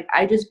off. Like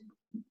I just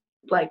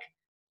like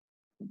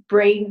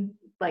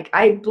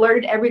I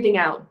blurted everything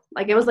out.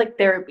 Like it was like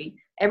therapy.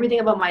 Everything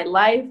about my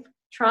life,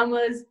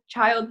 traumas,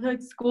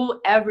 childhood, school,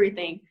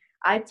 everything.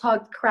 I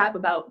talked crap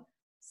about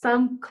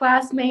some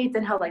classmates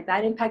and how like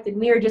that impacted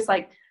me, or just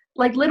like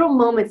little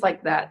moments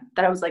like that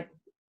I was like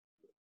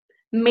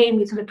made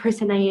me to the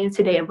person I am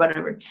today and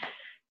whatever.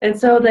 And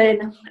so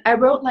then I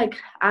wrote, like,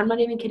 I'm not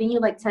even kidding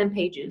you, like 10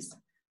 pages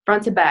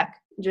front to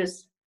back,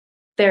 just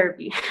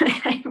therapy.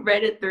 I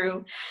read it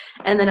through,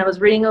 and then I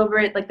was reading over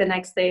it like the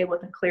next day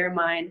with a clear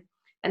mind.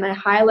 And I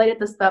highlighted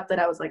the stuff that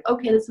I was like,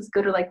 okay, this is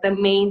good, or like the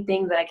main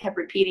things that I kept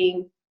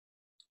repeating,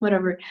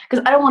 whatever.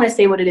 Because I don't want to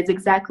say what it is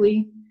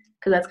exactly,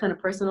 because that's kind of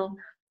personal.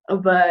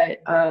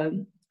 But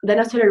then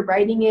I started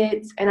writing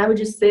it, and I would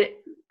just sit,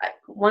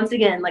 once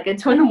again, like at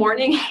 2 a.m,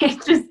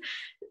 and just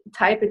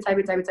type.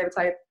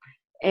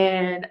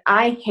 And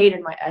I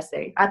hated my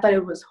essay. I thought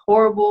it was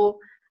horrible.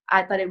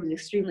 I thought it was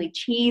extremely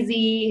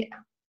cheesy.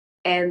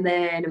 And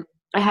then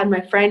I had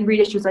my friend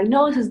read it. She was like,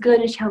 no, this is good.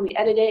 And she helped me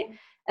edit it.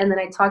 And then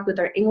I talked with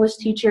our English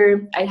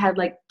teacher. I had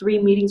like 3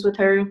 meetings with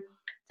her to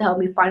help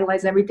me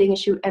finalize everything.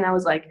 And I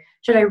was like,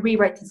 should I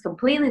rewrite this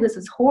completely? This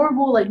is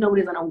horrible. Like,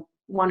 nobody's going to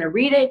want to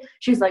read it.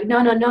 She's like,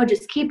 no,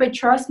 just keep it.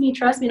 Trust me.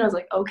 And I was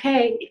like,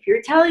 okay, if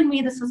you're telling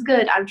me this is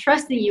good, I'm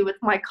trusting you with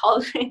my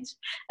college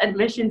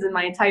admissions and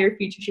my entire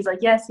future. She's like,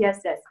 yes.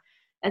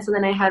 And so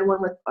then I had one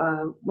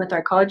with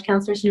our college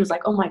counselor. She was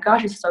like, oh my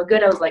gosh, this is so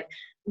good. I was like,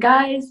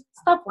 guys,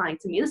 stop lying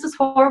to me. This is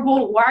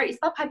horrible. Why are you,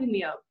 stop hyping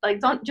me up? Like,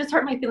 don't just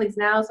hurt my feelings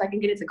now so I can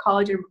get into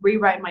college and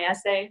rewrite my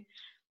essay.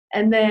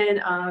 And then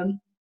I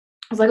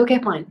was like, okay,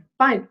 fine.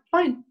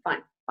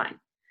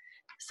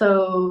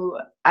 So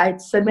I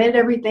submitted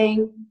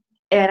everything,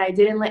 and I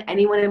didn't let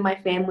anyone in my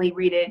family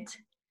read it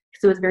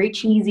because it was very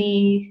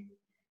cheesy,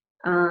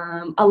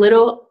 a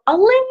little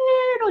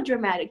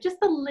dramatic, just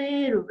a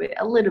little bit,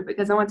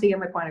 because I wanted to get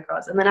my point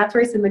across. And then after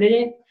I submitted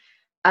it,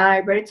 I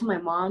read it to my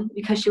mom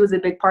because she was a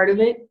big part of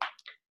it.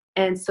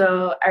 And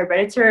so I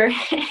read it to her,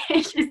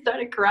 and she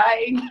started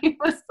crying. It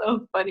was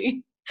so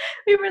funny.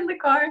 we were in the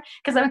car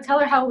because I would tell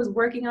her how I was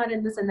working on it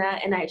and this and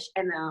that,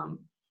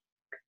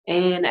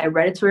 and I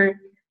read it to her,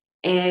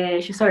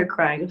 and she started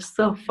crying. It was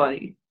so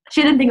funny.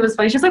 She didn't think it was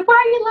funny. She was like, "Why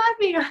are you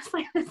laughing?" I was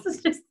like, this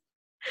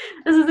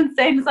is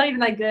insane. It's not even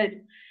that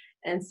good."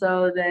 And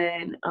so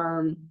then,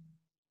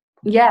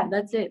 yeah,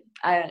 that's it.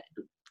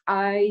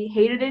 I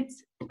hated it.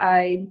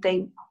 I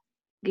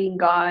thanking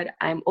God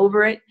I'm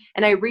over it.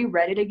 And I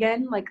reread it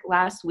again like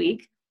last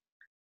week,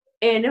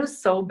 and it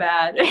was so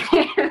bad.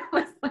 It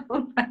was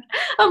so bad.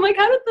 I'm like,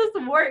 how did this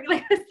work?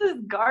 Like, this is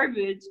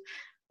garbage.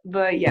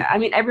 But yeah, I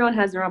mean, everyone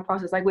has their own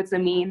process. Like with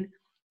Zameen,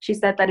 she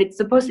said that it's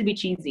supposed to be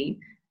cheesy,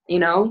 you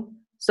know?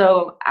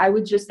 So I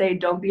would just say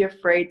don't be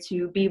afraid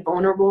to be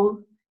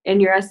vulnerable in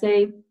your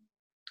essay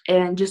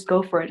and just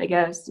go for it, I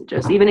guess.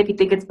 Just even if you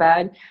think it's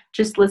bad,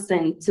 just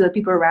listen to the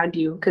people around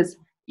you because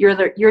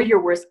you're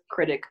your worst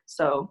critic.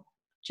 So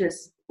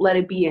just let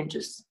it be and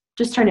just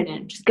turn it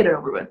in. Just get it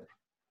over with.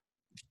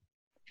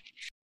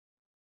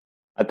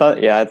 I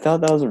thought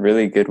that was a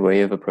really good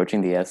way of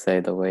approaching the essay,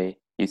 the way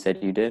you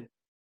said you did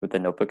with the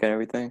notebook and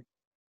everything.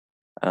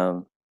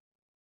 Um,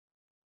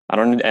 I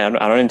don't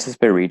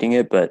anticipate reading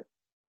it, but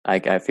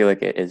I feel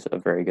like it is a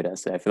very good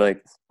essay. I feel like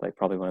it's like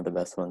probably one of the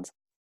best ones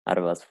out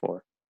of us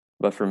four.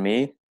 But for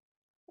me,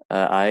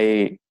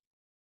 I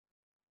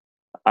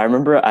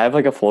remember I have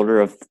like a folder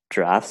of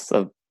drafts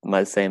of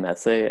my same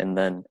essay, and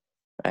then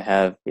I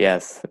have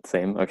yes,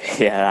 same.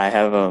 Okay, yeah, I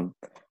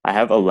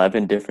have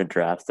 11 different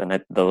drafts, and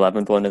the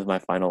 11th one is my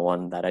final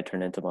one that I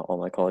turn into all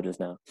my colleges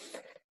now.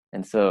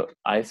 And so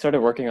I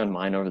started working on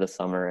mine over the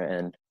summer,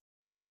 and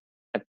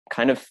I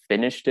kind of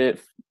finished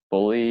it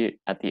fully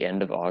at the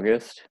end of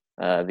August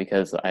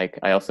because I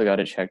also got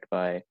it checked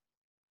by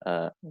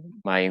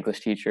my English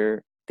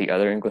teacher, the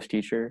other English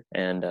teacher,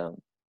 and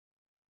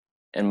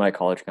my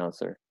college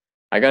counselor.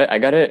 I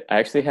got it. I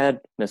actually had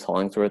Miss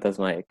Hollingsworth as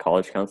my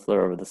college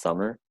counselor over the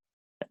summer,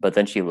 but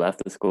then she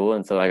left the school,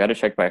 and so I got it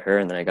checked by her,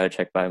 and then I got it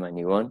checked by my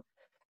new one,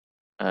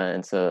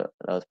 and so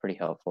that was pretty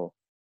helpful.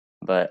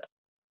 But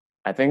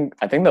I think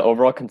the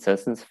overall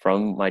consensus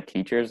from my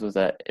teachers was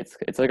that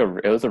it's like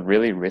it was a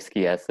really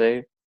risky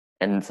essay,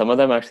 and some of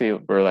them actually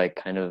were like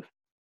kind of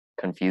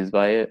confused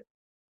by it.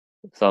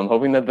 So I'm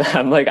hoping that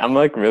I'm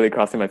like really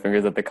crossing my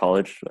fingers that the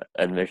college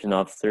admission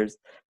officers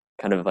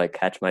kind of like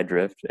catch my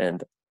drift,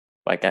 and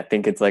like I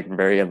think it's like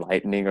very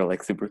enlightening or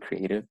like super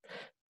creative,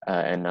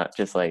 and not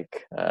just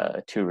like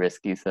too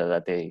risky so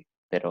that they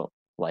don't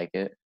like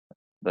it.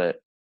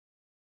 But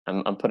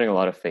I'm putting a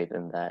lot of faith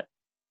in that.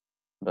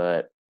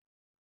 But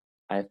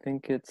I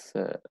think it's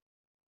an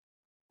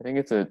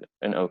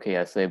okay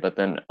essay. But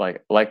then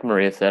like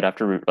Maria said,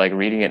 after like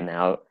reading it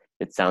now,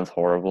 it sounds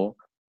horrible,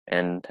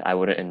 and I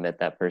wouldn't admit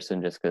that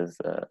person just because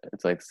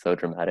it's like so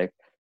dramatic,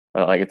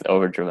 or like it's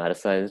over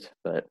dramatized.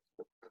 But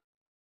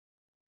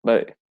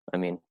I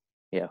mean,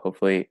 yeah,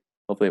 hopefully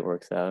it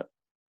works out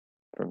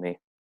for me.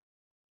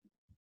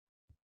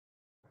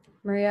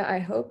 Maria, I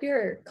hope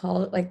your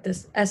like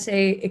this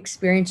essay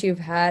experience you've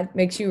had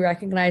makes you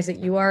recognize that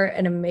you are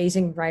an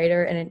amazing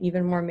writer and an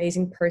even more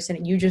amazing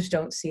person. You just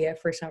don't see it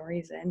for some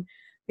reason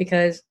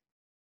because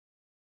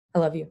I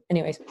love you.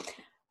 Anyways,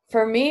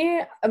 for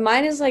me,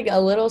 mine is like a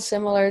little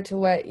similar to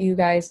what you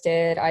guys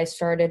did. I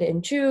started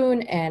in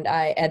June and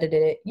I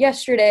edited it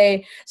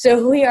yesterday.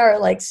 So we are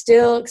like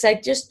still, because I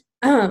just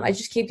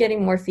keep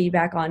getting more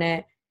feedback on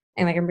it.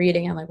 And like I'm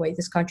reading, I'm like, wait,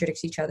 this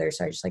contradicts each other.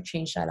 So I just like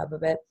changed that up a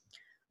bit.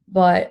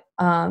 But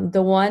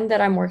the one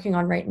that I'm working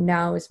on right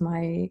now is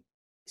my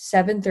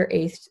 7th or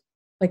 8th,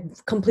 like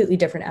completely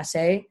different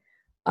essay.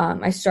 I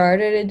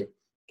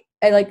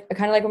like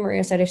kind of like what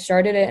Maria said, I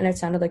started it and it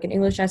sounded like an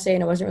English essay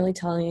and it wasn't really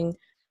telling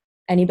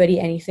anybody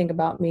anything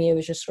about me. It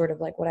was just sort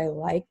of like what I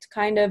liked,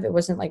 kind of. It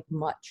wasn't like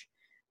much.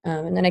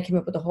 And then I came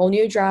up with a whole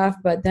new draft,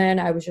 but then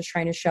I was just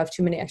trying to shove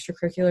too many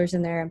extracurriculars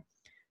in there.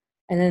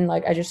 And then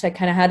like I just like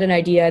kind of had an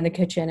idea in the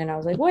kitchen and I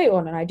was like, wait,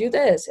 why don't I do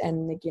this?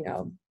 And like,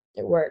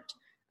 it worked.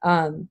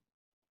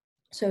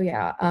 So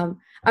yeah, I'm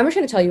just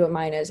gonna tell you what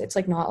mine is. It's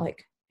like not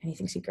like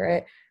anything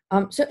secret.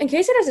 So in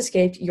case it has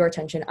escaped your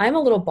attention, I'm a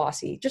little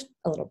bossy, just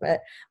a little bit.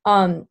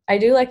 I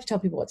do like to tell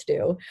people what to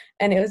do,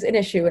 and it was an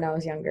issue when I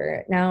was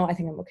younger. Now I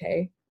think I'm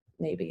okay,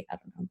 maybe, I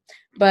don't know.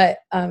 But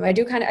I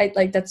do I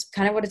like that's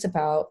kind of what it's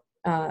about,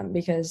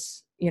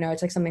 because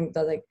it's like something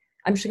that like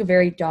I'm just like a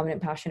very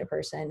dominant, passionate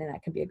person, and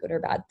that can be a good or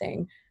bad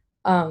thing.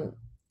 And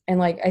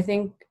like I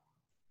think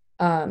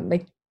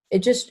like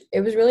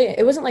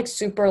it wasn't like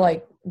super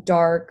like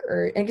dark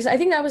or, and because I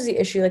think that was the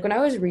issue. Like when I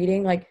was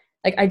reading, like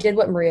I did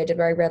what Maria did,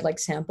 where I read like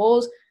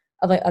samples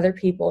of like other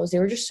people's. They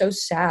were just so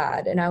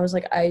sad, and I was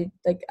like, I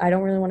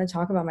don't really want to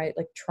talk about my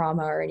like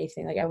trauma or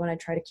anything. Like I want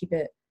to try to keep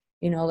it,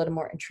 a little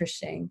more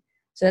interesting.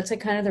 So that's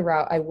like kind of the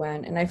route I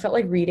went, and I felt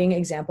like reading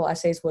example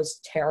essays was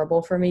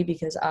terrible for me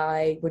because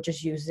I would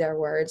just use their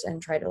words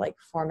and try to like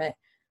form it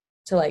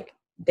to like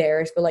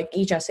theirs, but like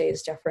each essay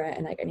is different,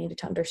 and like I needed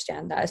to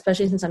understand that,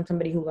 especially since I'm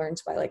somebody who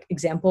learns by like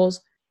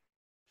examples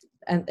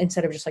and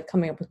instead of just like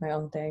coming up with my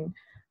own thing.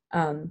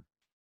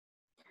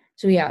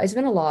 So yeah, it's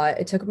been a lot.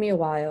 It took me a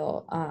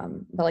while,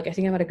 but like I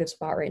think I'm at a good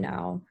spot right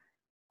now.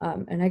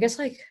 And I guess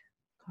like,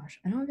 gosh,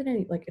 I don't have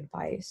any like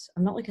advice.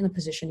 I'm not like in the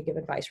position to give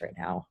advice right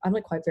now. I'm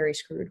like quite very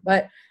screwed.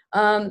 But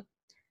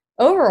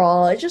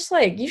overall, it's just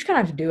like you just kind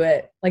of have to do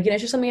it. Like,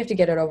 it's just something you have to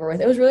get it over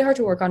with. It was really hard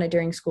to work on it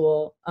during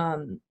school.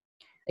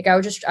 Like I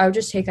would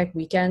just take like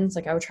weekends.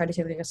 Like I would try to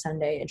take like a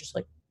Sunday and just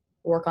like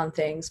work on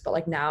things. But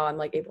like now I'm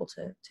like able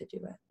to do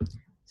it.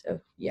 So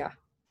yeah,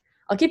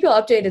 I'll keep you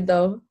all updated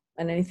though,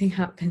 and anything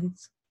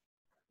happens.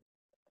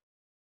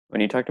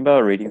 When you talked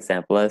about reading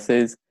sample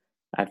essays,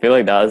 I feel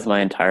like that was my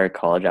entire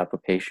college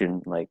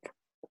application like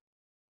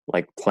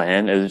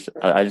plan. It was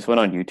I just went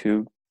on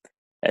YouTube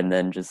and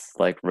then just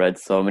like read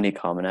so many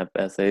Common App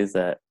essays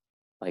that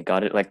like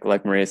got it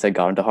like Maria said,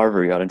 got into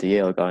Harvard, got into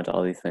Yale, got into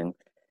all these things.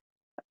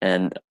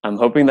 And I'm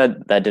hoping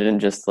that didn't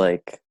just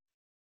like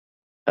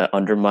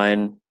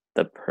undermine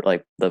the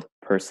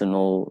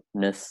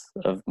personalness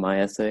of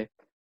my essay.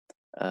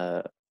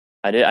 I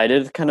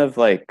did kind of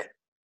like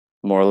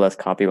more or less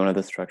copy one of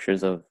the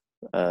structures of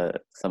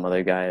some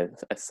other guy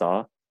I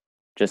saw,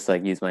 just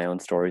like use my own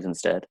stories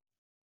instead.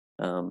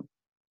 But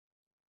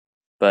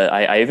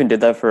I even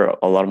did that for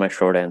a lot of my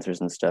short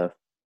answers and stuff.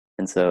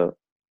 And so,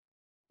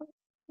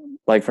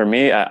 like for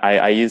me,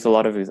 I used a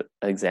lot of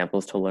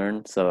examples to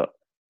learn. So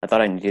I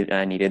thought I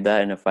needed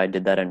that, and if I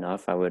did that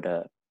enough, I would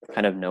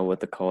kind of know what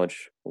the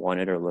college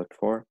wanted or looked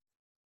for.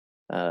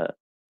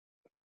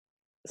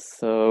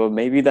 So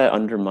maybe that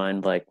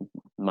undermined like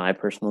my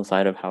personal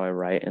side of how I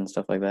write and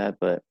stuff like that.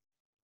 But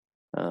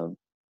I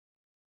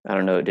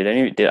don't know. Did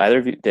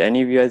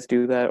any of you guys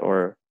do that,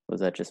 or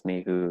was that just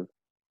me who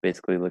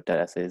basically looked at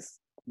essays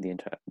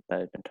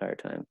that entire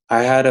time?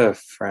 I had a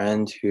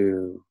friend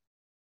who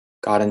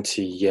got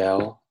into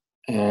Yale,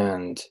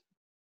 and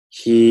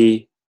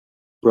he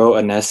wrote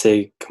an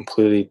essay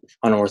completely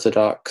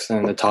unorthodox,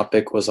 and the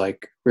topic was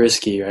like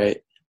risky,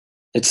 right?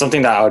 It's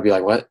something that I would be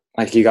like, what?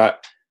 Like you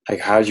got like,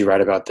 how did you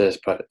write about this?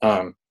 But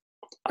I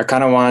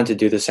kind of wanted to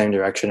do the same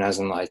direction, as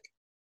in like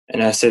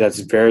an essay that's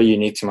very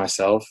unique to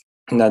myself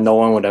and that no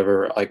one would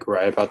ever like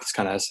write about this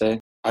kind of essay.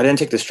 I didn't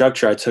take the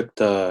structure. I took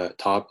the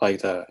top,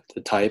 like the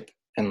type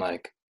and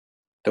like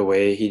the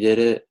way he did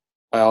it.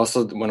 I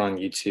also went on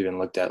YouTube and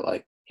looked at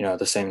like,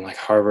 the same like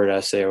Harvard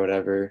essay or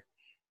whatever.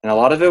 And a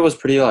lot of it was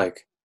pretty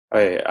like,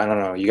 I don't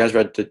know. You guys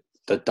read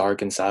the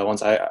dark and sad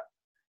ones. I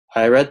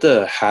read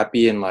the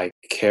happy and like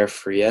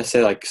carefree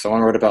essay. Like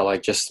someone wrote about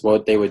like just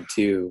what they would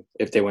do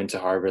if they went to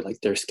Harvard, like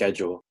their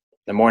schedule.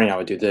 In the morning I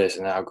would do this,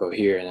 and then I would go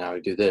here, and then I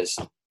would do this.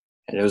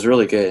 And it was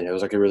really good. It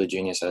was like a really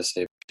genius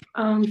essay.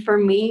 For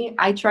me,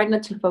 I tried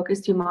not to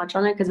focus too much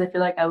on it because I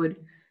feel like I would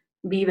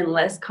be even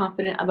less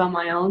confident about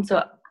my own.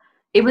 So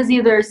it was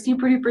either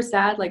super duper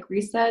sad, like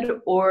Reese said,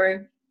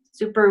 or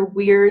super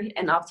weird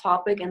and off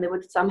topic, and they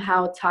would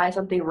somehow tie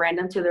something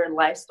random to their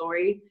life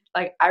story.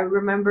 Like I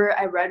remember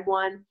I read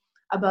one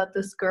about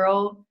this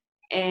girl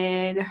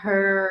and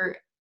her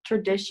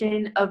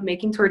tradition of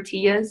making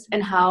tortillas,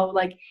 and how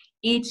like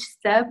each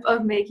step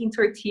of making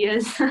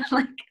tortillas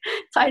like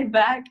tied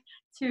back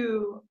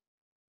to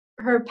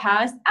her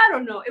past. I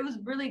don't know. It was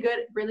really good,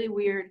 really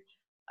weird.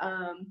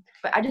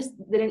 But I just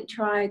didn't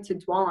try to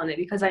dwell on it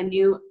because I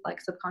knew like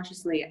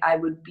subconsciously I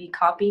would be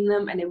copying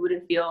them and it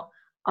wouldn't feel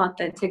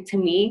authentic to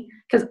me,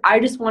 because I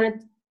just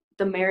wanted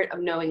the merit of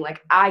knowing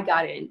like I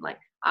got in, like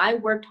I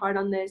worked hard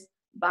on this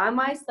by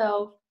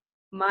myself,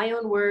 my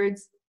own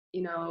words,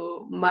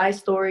 my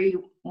story,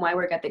 my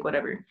work ethic,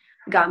 whatever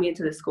got me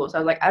into this school. So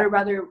I was like, I'd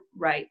rather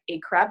write a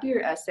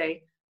crappier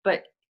essay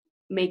but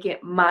make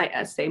it my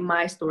essay,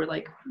 my story,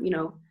 like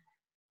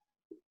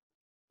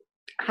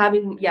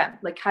having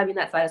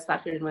that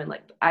satisfaction in when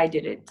like I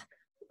did it.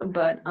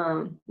 But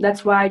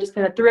that's why I just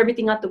kind of threw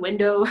everything out the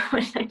window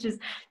when I just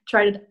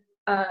tried to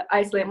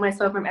isolate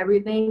myself from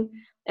everything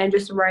and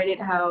just write it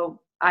how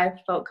I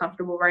felt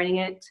comfortable writing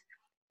it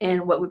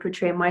and what would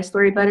portray my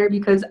story better,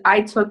 because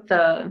I took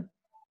the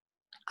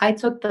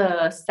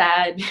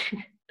sad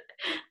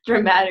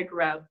dramatic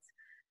route.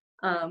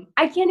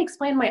 I can't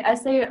explain my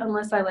essay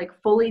unless I like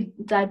fully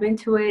dive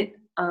into it.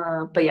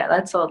 But yeah,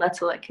 that's all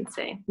I can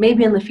say.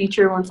 Maybe in the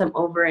future, once I'm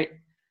over it,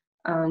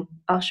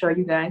 I'll show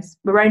you guys.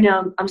 But right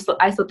now, I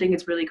still think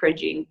it's really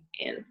cringy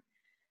and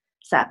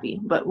sappy.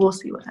 But we'll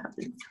see what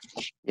happens.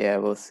 Yeah,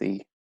 we'll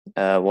see.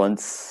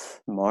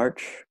 Once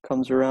March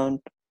comes around,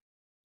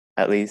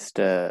 at least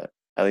Sarah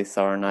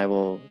and I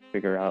will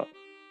figure out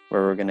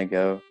where we're gonna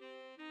go,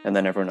 and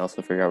then everyone else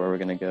will figure out where we're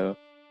gonna go,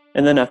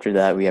 and then after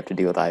that, we have to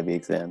deal with IB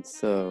exams.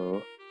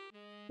 So,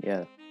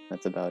 yeah,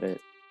 that's about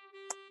it.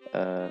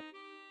 I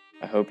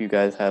hope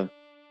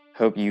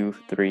you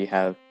three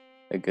have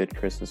a good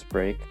Christmas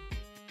break.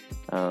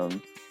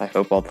 I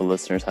hope all the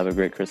listeners have a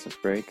great Christmas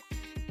break.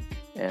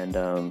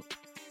 And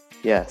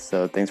yeah,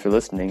 so thanks for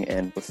listening,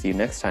 and we'll see you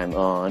next time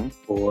on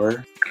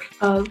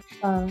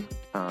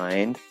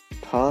Kind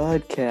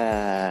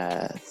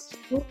Podcast.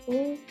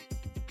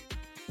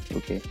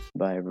 Okay,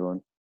 bye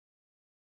everyone.